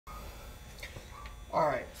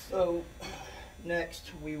Alright, so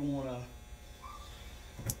next we're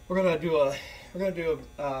gonna do a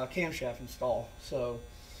camshaft install. So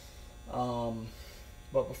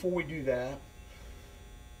but before we do that,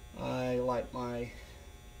 I like my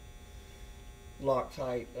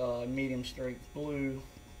Loctite medium strength blue.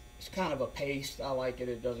 It's kind of a paste. I like it.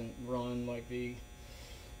 It doesn't run like the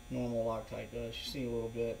normal Loctite does. You see a little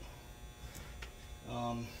bit.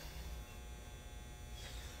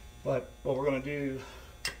 But what we're going to do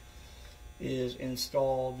is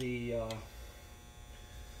install the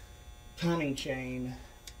timing chain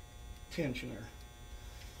tensioner.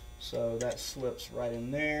 So that slips right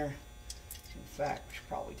in there. In fact, we should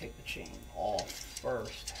probably take the chain off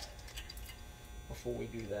first before we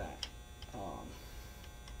do that.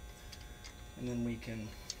 And then we can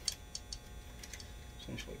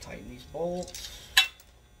essentially tighten these bolts.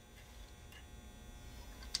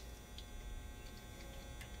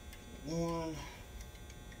 One,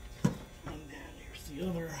 and then here's the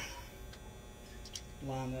other.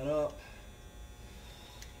 Line that up.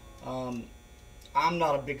 I'm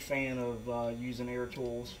not a big fan of using air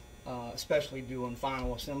tools, especially doing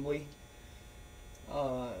final assembly.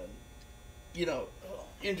 You know,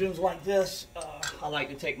 engines like this, I like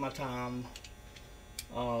to take my time.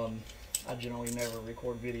 I generally never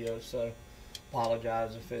record videos, so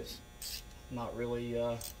apologize if it's not really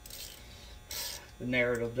the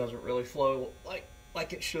narrative doesn't really flow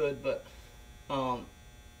like it should, but I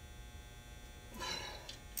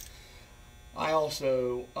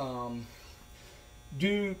also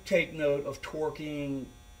do take note of torquing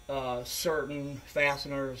certain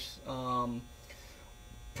fasteners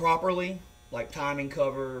properly, like timing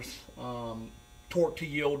covers, torque to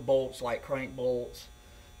yield bolts like crank bolts,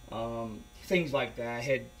 things like that,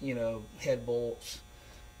 head bolts.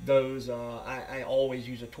 Those I always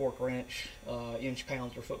use a torque wrench, inch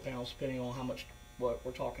pounds or foot pounds, depending on what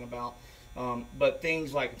we're talking about. But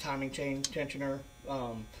things like timing chain tensioner,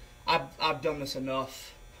 I've done this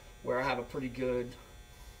enough where I have a pretty good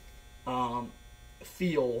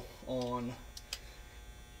feel on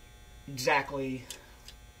exactly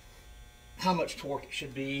how much torque it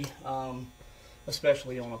should be,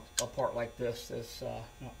 especially on a part like this that's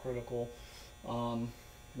not critical,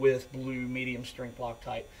 with blue medium strength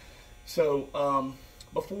Loctite. So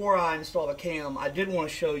before I install the cam, I did want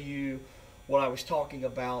to show you what I was talking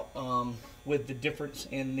about with the difference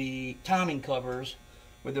in the timing covers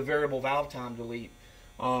with the variable valve time delete.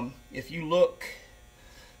 If you look,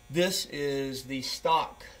 this is the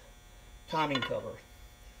stock timing cover.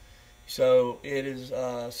 So it is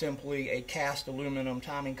simply a cast aluminum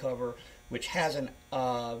timing cover which has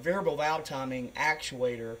a variable valve timing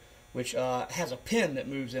actuator, which has a pin that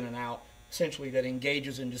moves in and out, essentially that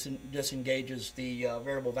engages and disengages the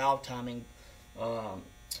variable valve timing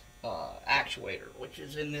actuator, which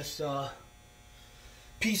is in this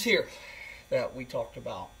piece here that we talked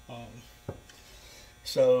about.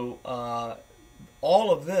 So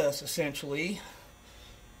all of this essentially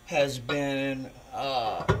has been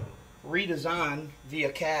redesigned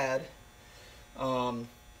via CAD,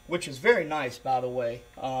 which is very nice, by the way.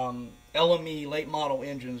 LME late model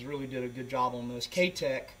engines really did a good job on this.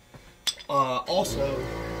 K-Tech also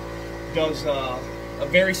does a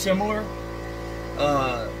very similar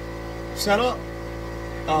setup,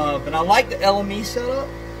 but I like the LME setup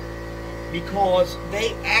because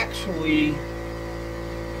they actually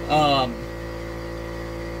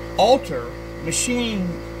machine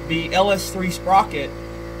the LS3 sprocket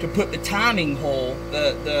to put the timing hole,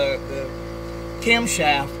 the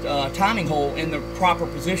camshaft timing hole in the proper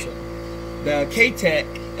position. The K-Tech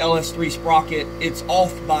LS3 sprocket, it's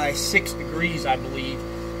off by 6 degrees, I believe.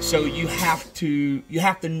 So you have to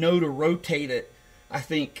know to rotate it, I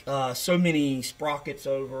think, so many sprockets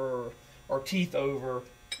over or teeth over,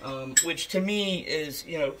 which to me is,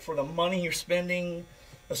 for the money you're spending,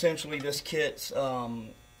 essentially this kit's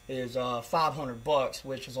is $500,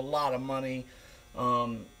 which is a lot of money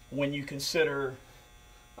when you consider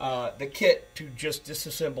the kit to just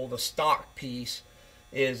disassemble the stock piece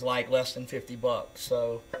is like less than $50.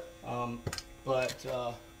 So,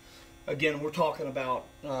 again, we're talking about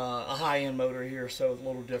a high-end motor here, so it's a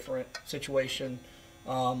little different situation.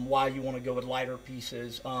 Why you want to go with lighter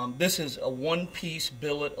pieces. This is a one-piece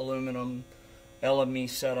billet aluminum LME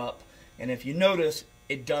setup, and if you notice,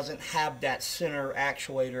 it doesn't have that center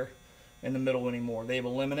actuator in the middle anymore. They've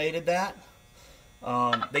eliminated that.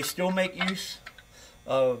 They still make use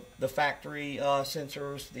of the factory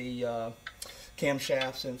sensors, the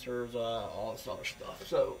camshaft sensors, all this other stuff.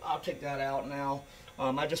 So I'll take that out now.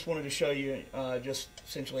 I just wanted to show you just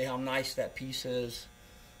essentially how nice that piece is.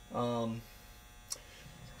 So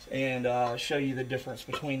and show you the difference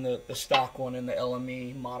between the stock one and the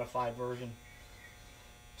LME modified version.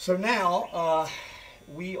 So now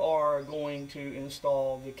we are going to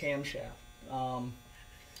install the camshaft.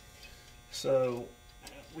 So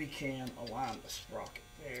we can align the sprocket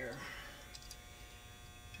there,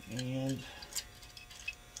 and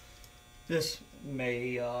this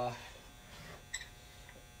may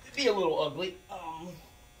be a little ugly.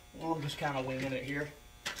 I'm just kind of winging it here,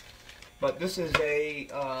 but this is a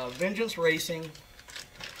Vengeance Racing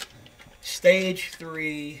Stage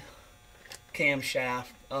 3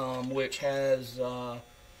 camshaft, which has I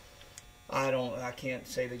can't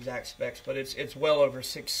say the exact specs, but it's well over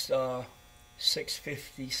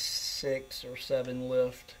 656 or 7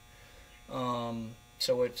 lift.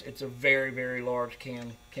 So it's a very large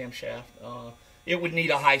camshaft. It would need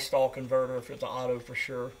a high stall converter if it's an auto for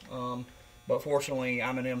sure. But fortunately,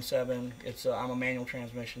 I'm an M7. I'm a manual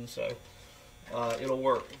transmission, so it'll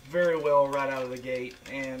work very well right out of the gate,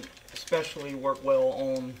 and especially work well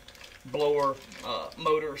on blower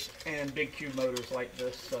motors and big cube motors like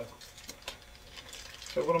this.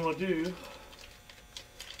 So what I'm going to do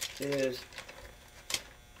is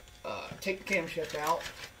take the camshaft out,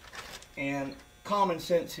 and common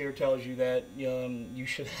sense here tells you that you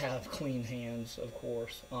should have clean hands, of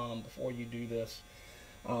course, before you do this.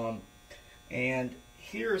 And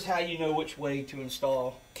here's how you know which way to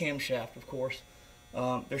install camshaft, of course.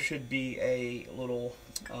 There should be a little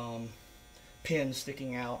pin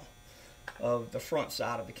sticking out of the front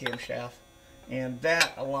side of the camshaft, and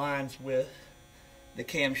that aligns with the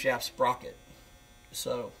camshaft sprocket.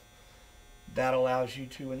 So that allows you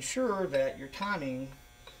to ensure that your timing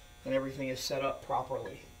and everything is set up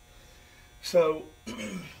properly. So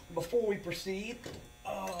before we proceed,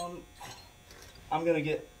 I'm going to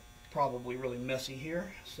get probably really messy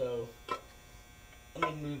here, so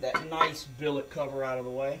let me move that nice billet cover out of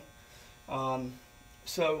the way.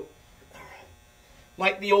 So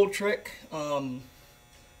like the old trick, when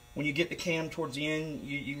you get the cam towards the end,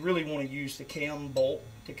 you really want to use the cam bolt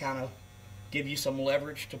to kind of give you some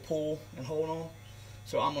leverage to pull and hold on.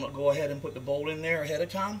 So I'm going to go ahead and put the bolt in there ahead of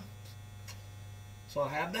time. So I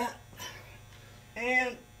have that.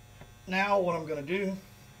 And now what I'm going to do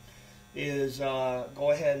is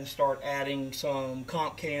go ahead and start adding some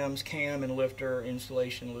comp cams, cam and lifter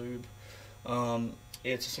installation lube.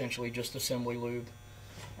 It's essentially just assembly lube.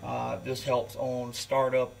 This helps on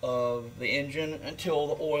startup of the engine until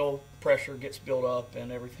the oil pressure gets built up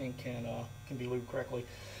and everything can be lubed correctly.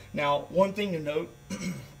 Now, one thing to note,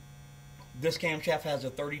 this camshaft has a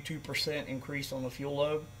 32% increase on the fuel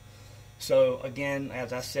load. So again,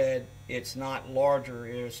 as I said, it's not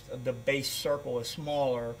larger, the base circle is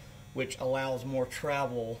smaller, which allows more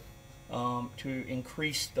travel to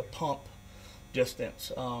increase the pump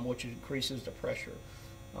distance, which increases the pressure.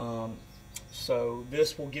 So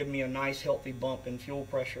this will give me a nice healthy bump in fuel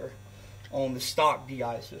pressure on the stock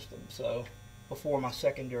DI system, so before my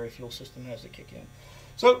secondary fuel system has to kick in.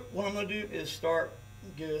 So what I'm going to do is start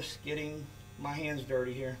just getting my hands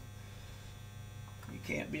dirty here. You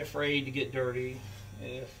can't be afraid to get dirty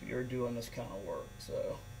if you're doing this kind of work,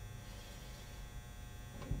 so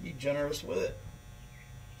be generous with it.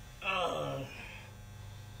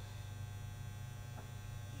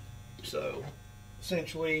 So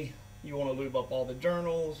essentially you want to lube up all the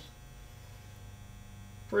journals,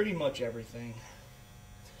 pretty much everything.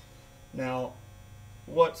 Now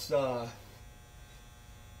what's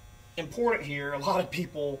important here, a lot of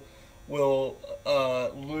people will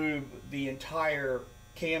lube the entire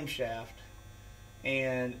camshaft,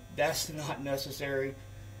 and that's not necessary,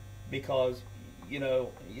 because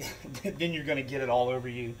then you're going to get it all over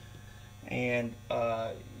you, and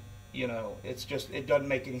it doesn't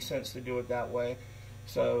make any sense to do it that way.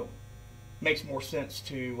 So it makes more sense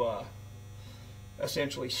to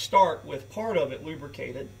essentially start with part of it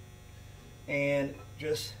lubricated and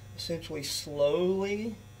just essentially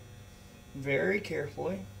slowly, very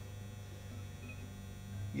carefully.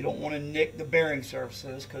 You don't want to nick the bearing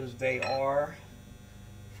surfaces because they are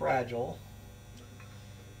fragile,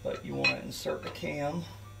 but you want to insert the cam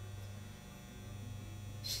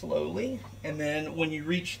slowly, and then when you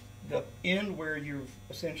reach the end where you've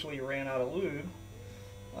essentially ran out of lube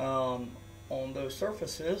on those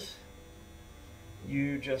surfaces,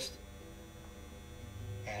 you just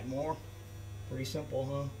add more. Pretty simple,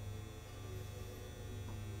 huh?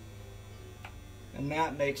 And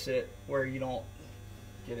that makes it where you don't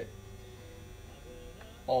get it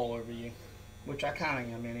all over you, which I kind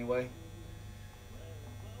of am anyway.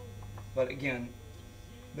 But again,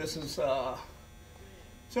 this is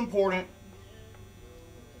it's important.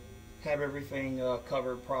 Have everything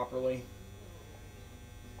covered properly.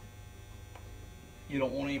 You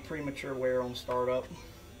don't want any premature wear on startup.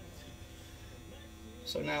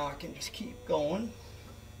 So now I can just keep going.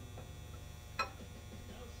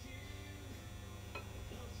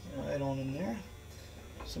 Right on in there.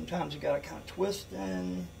 Sometimes you gotta kind of twist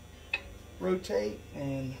and rotate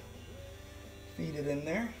and feed it in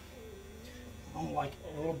there. I don't like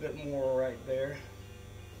a little bit more right there.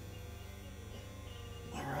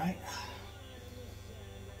 All right.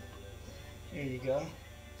 There you go.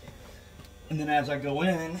 And then as I go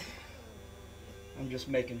in, I'm just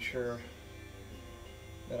making sure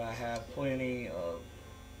that I have plenty of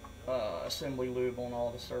assembly lube on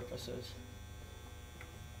all the surfaces.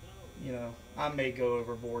 You know, I may go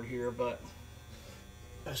overboard here, but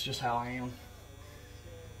that's just how I am.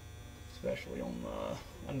 Especially on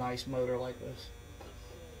a nice motor like this.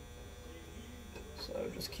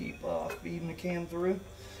 So just keep feeding the cam through.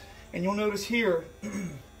 And you'll notice here,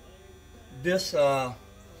 this, I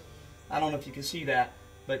don't know if you can see that,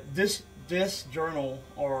 but this journal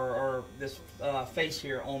or this face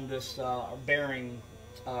here on this bearing,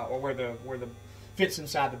 or where the fits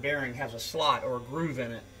inside the bearing, has a slot or a groove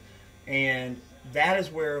in it. And that is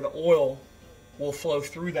where the oil will flow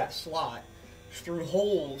through that slot, through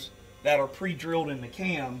holes that are pre-drilled in the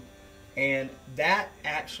cam, and that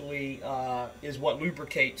actually is what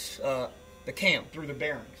lubricates the cam through the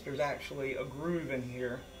bearings. There's actually a groove in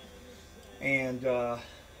here, and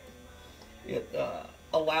it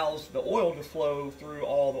allows the oil to flow through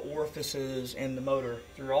all the orifices in the motor,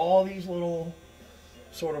 through all these little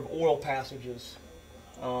sort of oil passages.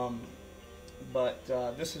 But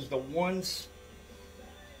this is the one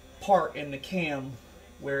part in the cam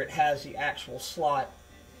where it has the actual slot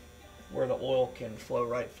where the oil can flow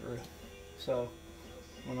right through. So,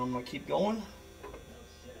 and I'm going to keep going,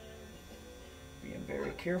 being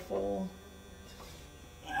very careful.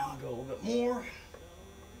 Now I'll go a little bit more.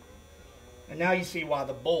 And now you see why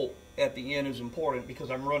the bolt at the end is important,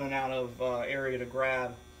 because I'm running out of area to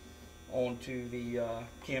grab onto the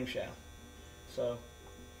camshaft. So,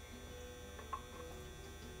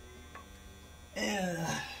 and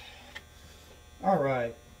all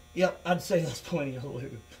right, yep, I'd say that's plenty of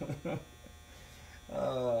lube.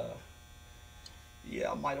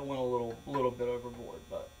 Yeah, I might have went a little bit overboard,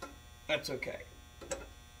 but that's okay.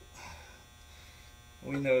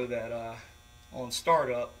 We know that on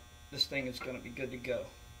startup, this thing is going to be good to go.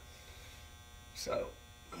 So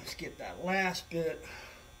let's get that last bit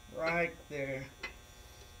right there.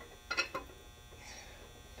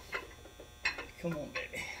 Come on,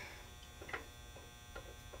 baby.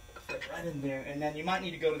 Fit right in there. And then you might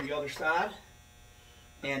need to go to the other side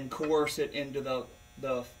and coerce it into the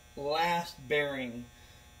last bearing.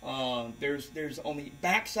 There's on the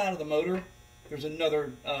back side of the motor, there's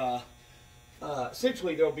another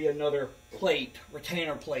essentially there'll be another plate,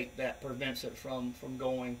 retainer plate, that prevents it from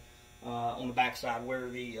going on the back side where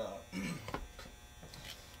the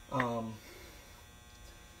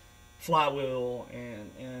flywheel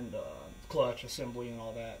and clutch assembly and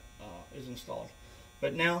all that is installed.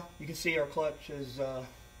 But now you can see our clutch is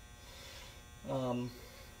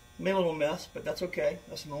made a little mess, but that's okay.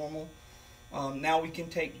 That's normal. Now we can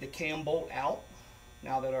take the cam bolt out,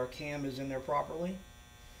 now that our cam is in there properly.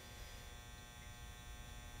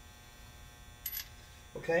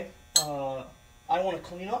 Okay, I want to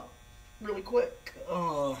clean up really quick.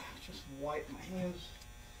 Just wipe my hands.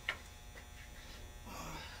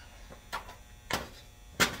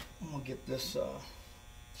 I'm going to get this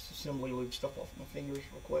assembly lube stuff off my fingers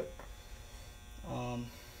real quick.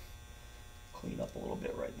 Clean up a little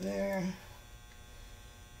bit right there,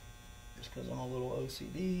 just because I'm a little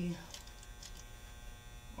OCD.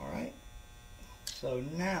 Alright, so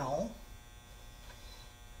now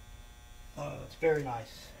it's very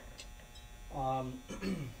nice.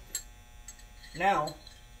 Now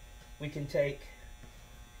we can take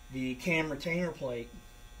the cam retainer plate,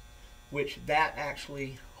 which that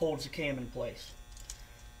actually holds the cam in place.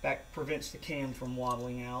 That prevents the cam from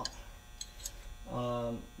wobbling out.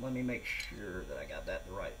 Let me make sure that I got that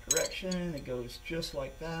the right direction. It goes just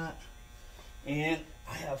like that. And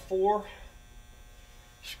I have 4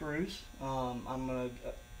 screws. I'm going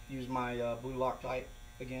to use my blue Loctite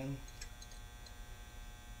again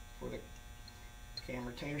for the cam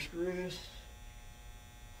retainer screws.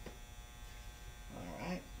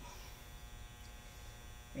 Alright.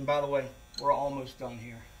 And by the way, we're almost done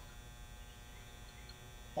here.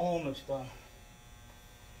 Almost done.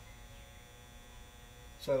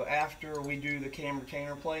 So after we do the cam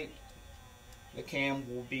retainer plate, the cam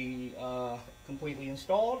will be completely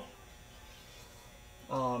installed.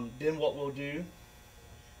 Then what we'll do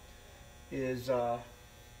is I'm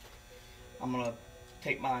going to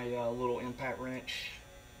take my little impact wrench,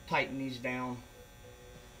 tighten these down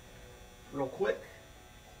real quick.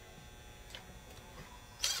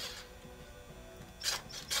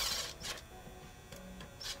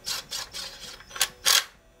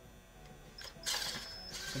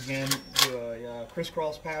 Again, do a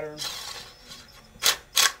crisscross pattern.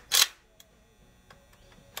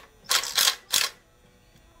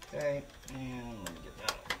 Okay, and let me get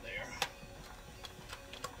that up there.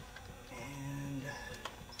 And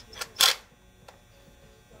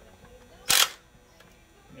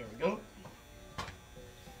there we go.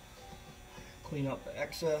 Clean up the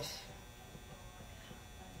excess.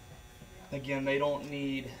 Again, they don't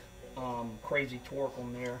need crazy torque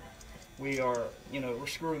on there. We are, we're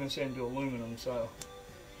screwing this into aluminum, so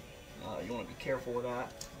you want to be careful with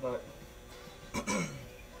that. But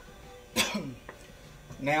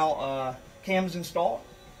now cam's installed.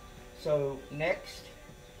 So next,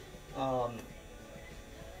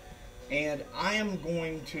 and I am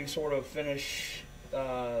going to sort of finish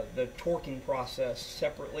the torquing process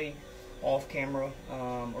separately, off camera,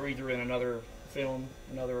 or either in another film,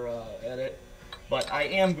 another edit. But I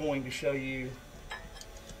am going to show you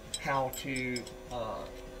how to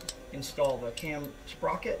install the cam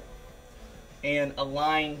sprocket and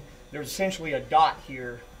align. There's essentially a dot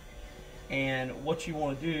here, and what you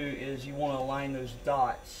want to do is you want to align those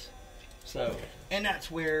dots. So, and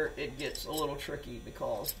that's where it gets a little tricky,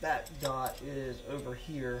 because that dot is over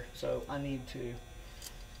here. So I'm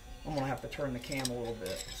gonna have to turn the cam a little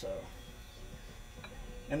bit. So,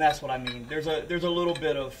 and that's what I mean. There's a little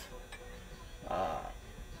bit of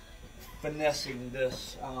finessing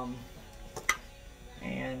this,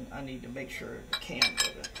 and I need to make sure the cam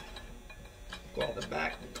doesn't go out the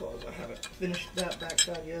back, because I haven't finished that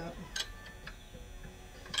backside yet.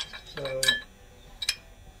 So,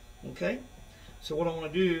 okay, so what I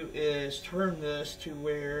want to do is turn this to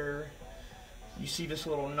where you see this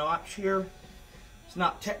little notch here. It's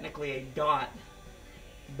not technically a dot,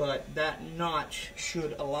 but that notch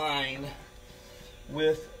should align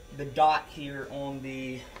with the dot here on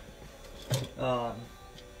the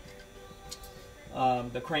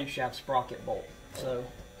crankshaft sprocket bolt. So,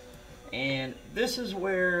 and this is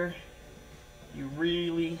where you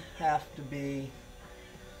really have to be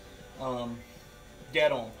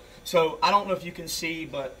dead on. So I don't know if you can see,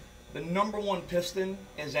 but the #1 piston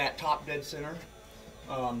is at top dead center.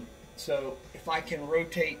 So if I can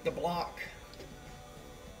rotate the block,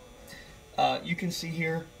 you can see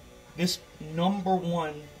here this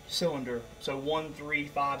 #1 cylinder. So 1, 3,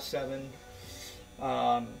 5, 7,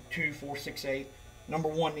 2, 4, 6, 8.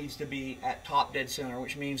 #1 needs to be at top dead center,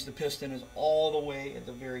 which means the piston is all the way at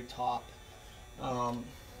the very top.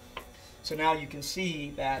 So now you can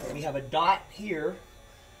see that we have a dot here,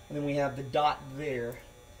 and then we have the dot there,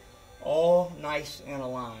 all nice and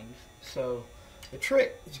aligned. So the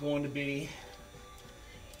trick is going to be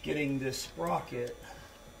getting this sprocket,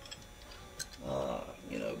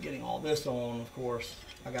 getting all this on. Of course,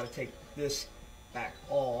 I got to take this back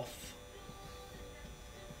off.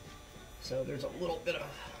 So there's a little bit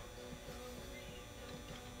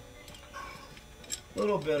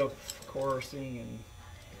of coercing, and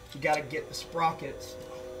you got to get the sprockets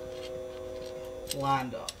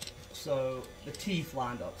lined up, so the teeth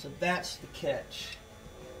lined up. So that's the catch.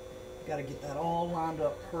 Got to get that all lined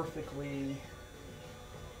up perfectly,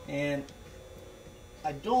 and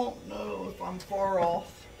I don't know if I'm far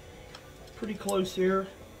off. Pretty close here.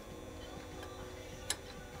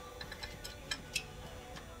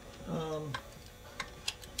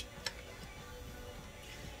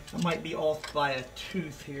 I might be off by a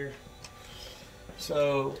tooth here.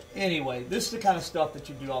 So anyway, this is the kind of stuff that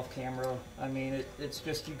you do off camera. I mean, it's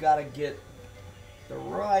just, you got to get the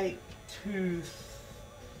right tooth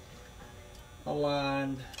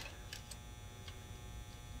aligned,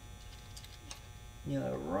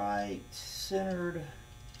 right centered.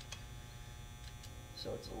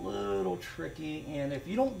 So it's a little tricky, and if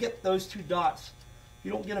you don't get those two dots, if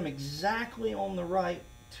you don't get them exactly on the right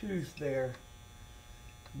tooth there,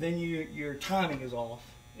 then your timing is off,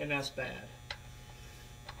 and that's bad.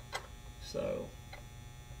 So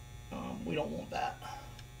we don't want that.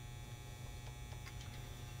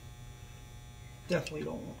 Definitely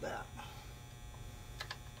don't want that.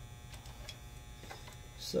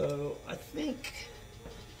 So I think,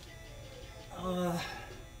 I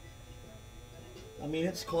mean,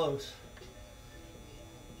 it's close.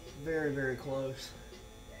 Very, very close.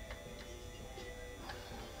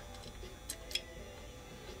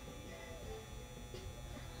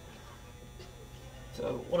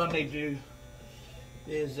 So what I may do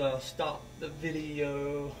is stop the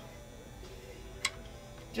video,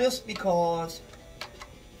 just because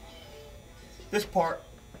this part,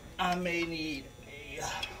 I may need a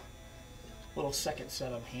little second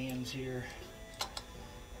set of hands here.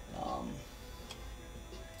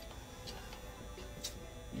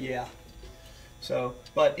 Yeah. So,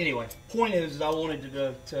 but anyway, point is, I wanted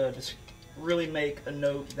to just really make a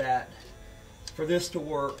note that for this to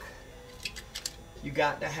work, you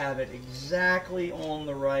got to have it exactly on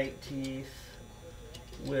the right teeth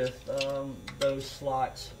with those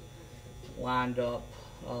slots lined up.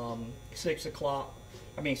 6 o'clock,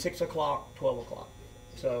 12 o'clock.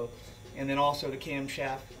 So, and then also the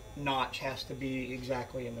camshaft notch has to be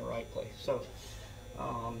exactly in the right place. So,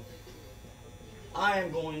 I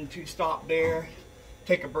am going to stop there,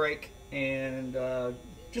 take a break, and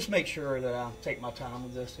just make sure that I take my time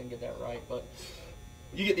with this and get that right. But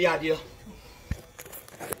you get the idea.